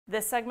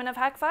This segment of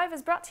Hak5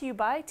 is brought to you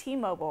by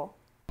T-Mobile.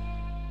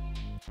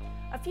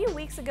 A few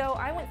weeks ago,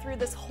 I went through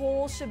this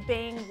whole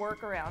shebang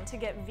workaround to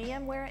get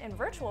VMware and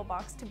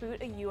VirtualBox to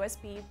boot a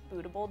USB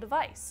bootable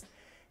device.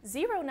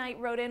 Zero Night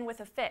wrote in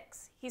with a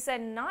fix. He said,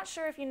 "Not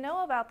sure if you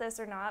know about this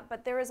or not,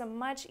 but there is a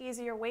much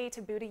easier way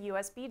to boot a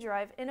USB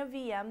drive in a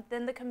VM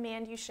than the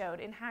command you showed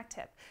in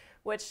Hak5,"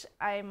 which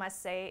I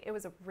must say, it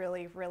was a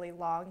really, really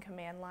long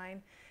command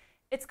line.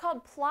 It's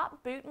called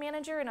Plop Boot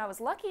Manager, and I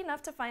was lucky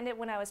enough to find it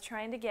when I was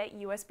trying to get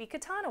USB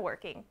Katana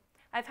working.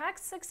 I've had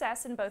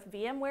success in both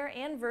VMware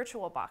and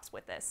VirtualBox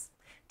with this.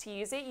 To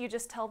use it, you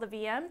just tell the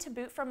VM to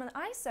boot from an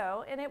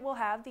ISO, and it will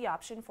have the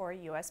option for a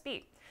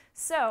USB.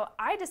 So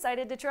I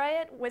decided to try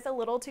it with a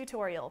little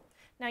tutorial.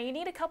 Now you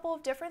need a couple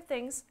of different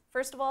things.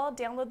 First of all,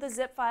 download the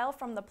zip file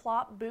from the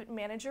Plop Boot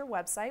Manager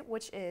website,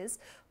 which is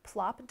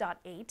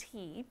plop.at.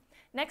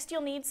 Next,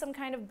 you'll need some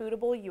kind of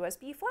bootable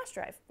USB flash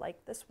drive,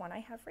 like this one I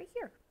have right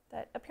here,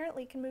 that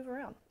apparently can move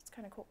around. It's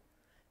kind of cool.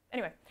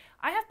 Anyway,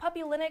 I have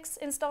Puppy Linux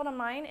installed on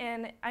mine,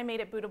 and I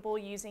made it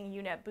bootable using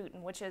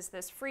UNetbootin, which is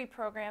this free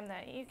program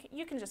that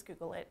you can just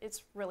Google it.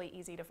 It's really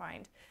easy to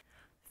find.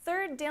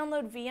 Third,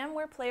 download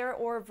VMware Player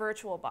or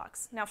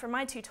VirtualBox. Now for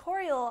my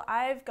tutorial,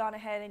 I've gone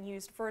ahead and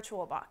used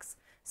VirtualBox.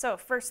 So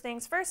first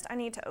things first, I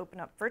need to open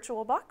up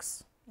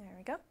VirtualBox. There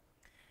we go.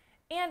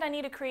 And I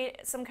need to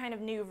create some kind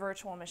of new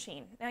virtual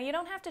machine. Now you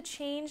don't have to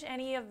change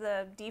any of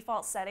the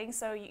default settings,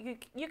 so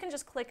you can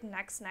just click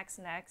next, next,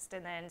 next,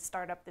 and then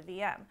start up the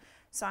VM.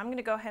 So I'm going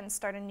to go ahead and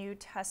start a new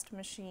test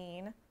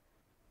machine.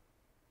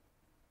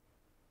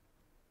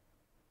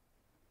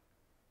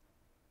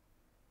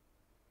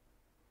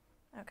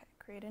 Okay,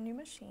 create a new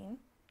machine.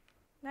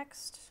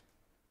 Next,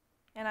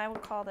 and I will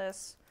call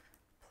this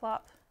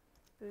Plop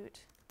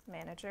Boot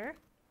Manager.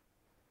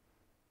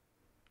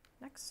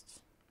 Next.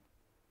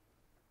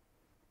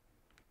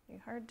 New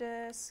hard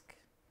disk,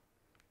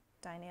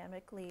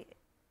 dynamically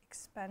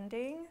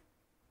expanding.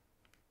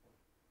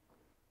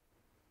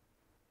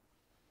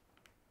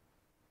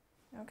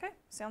 Okay,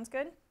 sounds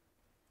good.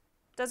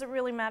 Doesn't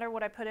really matter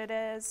what I put it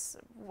as,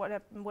 what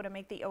I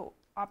make the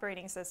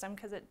operating system,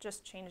 because it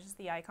just changes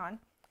the icon.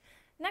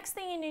 Next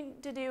thing you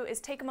need to do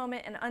is take a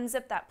moment and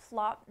unzip that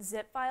plop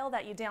zip file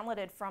that you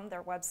downloaded from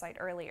their website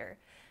earlier.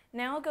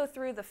 Now go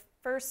through the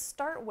first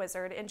start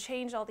wizard and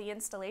change all the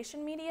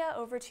installation media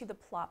over to the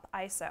plop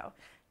ISO.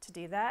 To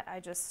do that,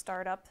 I just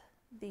start up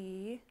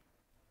the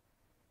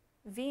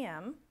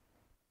VM,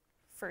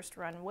 first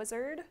run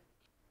wizard.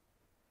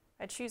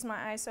 I choose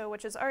my ISO,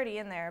 which is already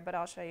in there, but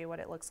I'll show you what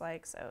it looks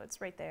like. So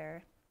it's right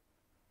there.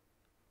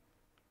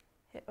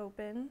 Hit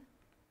open.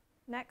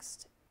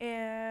 Next,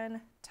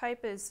 and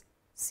type is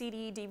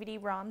CD, DVD,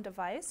 ROM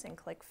device, and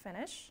click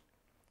finish.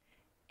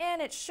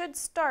 And it should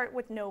start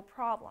with no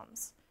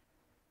problems.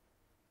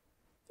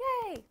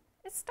 Yay,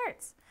 it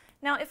starts.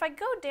 Now if I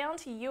go down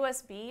to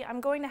USB,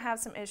 I'm going to have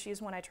some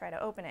issues when I try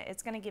to open it.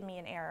 It's going to give me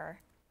an error.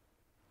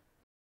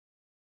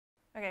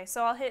 Okay,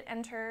 so I'll hit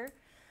enter.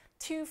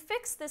 To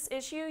fix this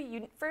issue,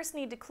 you first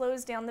need to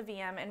close down the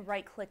VM and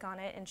right click on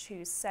it and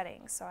choose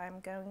settings. So I'm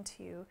going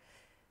to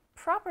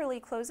properly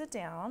close it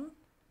down,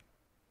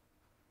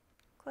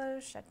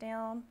 close, shut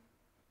down,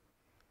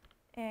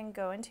 and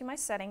go into my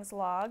settings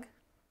log.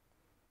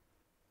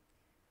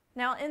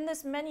 Now in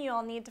this menu,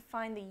 I'll need to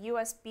find the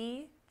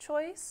USB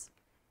choice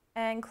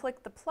and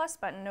click the plus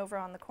button over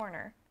on the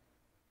corner.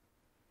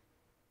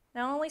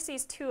 Now it only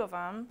sees two of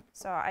them,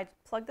 so I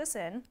plug this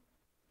in,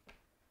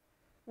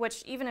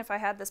 which even if I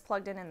had this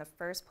plugged in the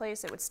first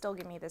place, it would still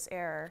give me this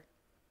error.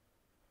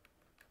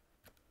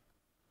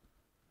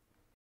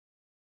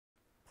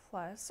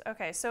 Plus,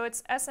 okay, so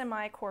it's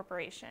SMI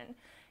Corporation.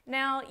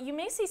 Now, you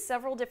may see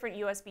several different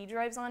USB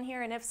drives on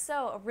here, and if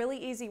so, a really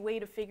easy way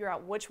to figure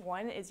out which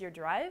one is your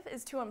drive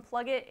is to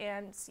unplug it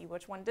and see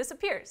which one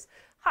disappears.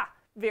 Ha!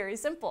 Very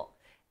simple.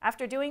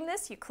 After doing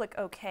this, you click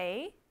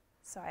OK.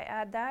 So I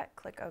add that,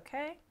 click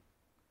OK.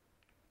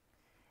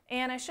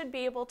 And I should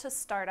be able to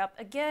start up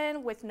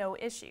again with no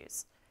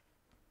issues.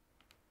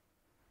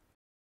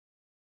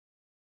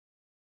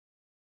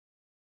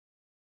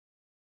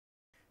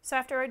 So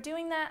after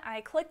doing that,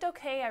 I clicked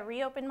OK, I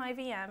reopened my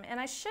VM, and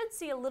I should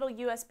see a little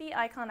USB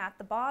icon at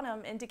the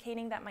bottom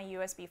indicating that my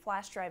USB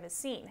flash drive is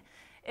seen.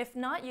 If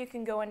not, you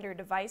can go under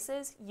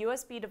Devices,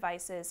 USB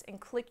Devices, and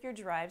click your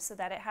drive so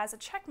that it has a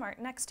check mark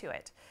next to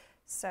it.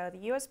 So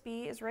the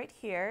USB is right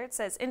here. It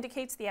says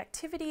indicates the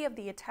activity of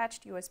the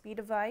attached USB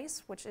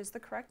device, which is the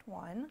correct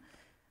one.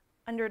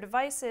 Under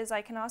Devices,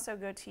 I can also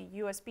go to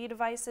USB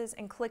Devices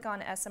and click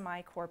on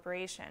SMI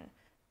Corporation.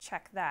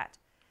 Check that.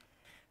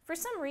 For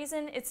some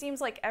reason, it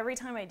seems like every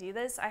time I do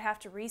this, I have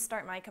to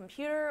restart my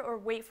computer or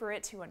wait for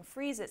it to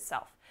unfreeze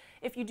itself.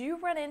 If you do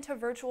run into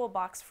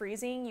VirtualBox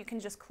Freezing, you can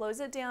just close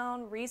it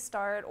down,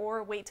 restart,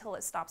 or wait till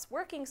it stops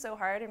working so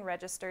hard and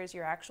registers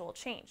your actual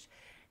change.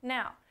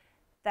 Now,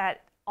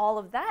 that all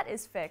of that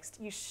is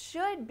fixed, you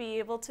should be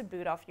able to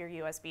boot off your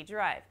USB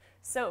drive.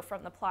 So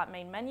from the Plop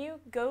main menu,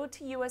 go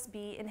to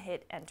USB and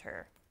hit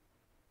enter.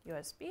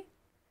 USB,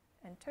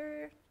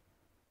 enter.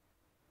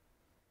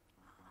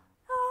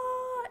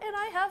 and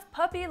I have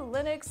Puppy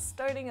Linux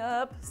starting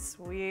up.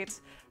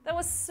 Sweet. That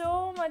was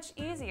so much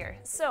easier.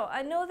 So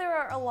I know there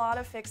are a lot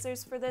of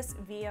fixers for this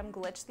VM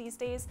glitch these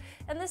days,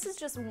 and this is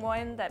just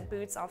one that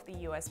boots off the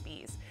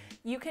USBs.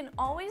 You can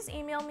always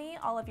email me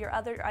all of your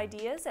other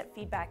ideas at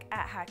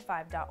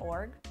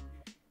feedback@hak5.org.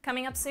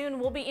 Coming up soon,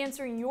 we'll be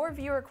answering your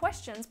viewer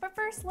questions, but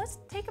first, let's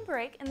take a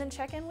break and then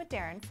check in with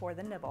Darren for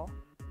the nibble.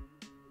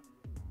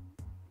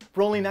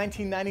 For only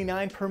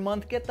 $19.99 per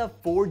month, get the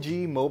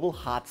 4G mobile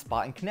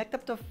hotspot and connect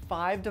up to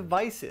 5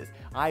 devices: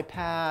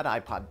 iPad,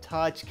 iPod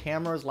Touch,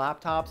 cameras,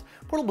 laptops,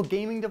 portable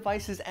gaming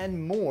devices,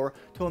 and more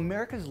to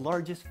America's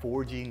largest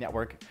 4G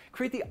network.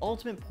 Create the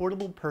ultimate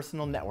portable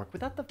personal network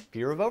without the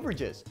fear of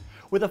overages.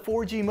 With a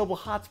 4G mobile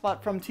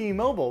hotspot from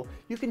T-Mobile,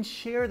 you can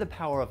share the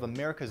power of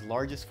America's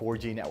largest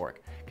 4G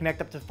network. Connect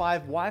up to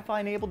 5 Wi-Fi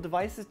enabled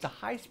devices to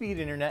high-speed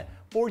internet,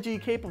 4G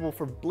capable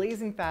for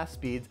blazing fast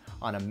speeds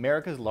on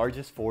America's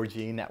largest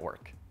 4G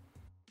network.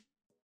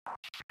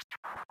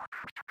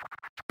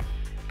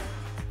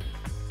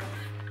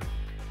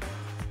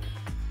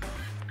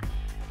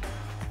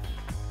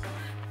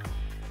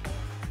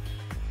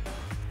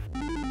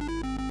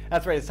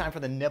 That's right, it's time for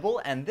the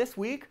nibble, and this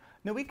week,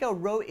 Noiko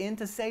wrote in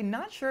to say,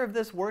 not sure if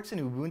this works in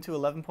Ubuntu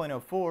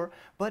 11.04,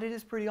 but it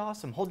is pretty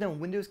awesome. Hold down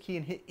Windows key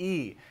and hit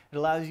E. It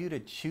allows you to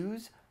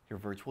choose your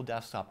virtual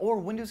desktop, or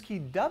Windows key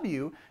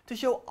W to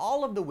show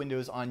all of the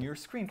windows on your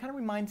screen. Kind of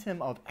reminds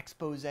him of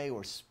Expose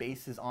or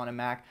Spaces on a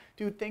Mac.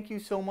 Dude, thank you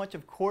so much.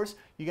 Of course,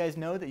 you guys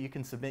know that you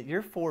can submit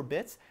your 4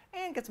 bits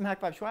and get some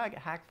Hak5 swag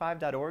at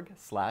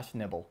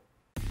hak5.org/nibble.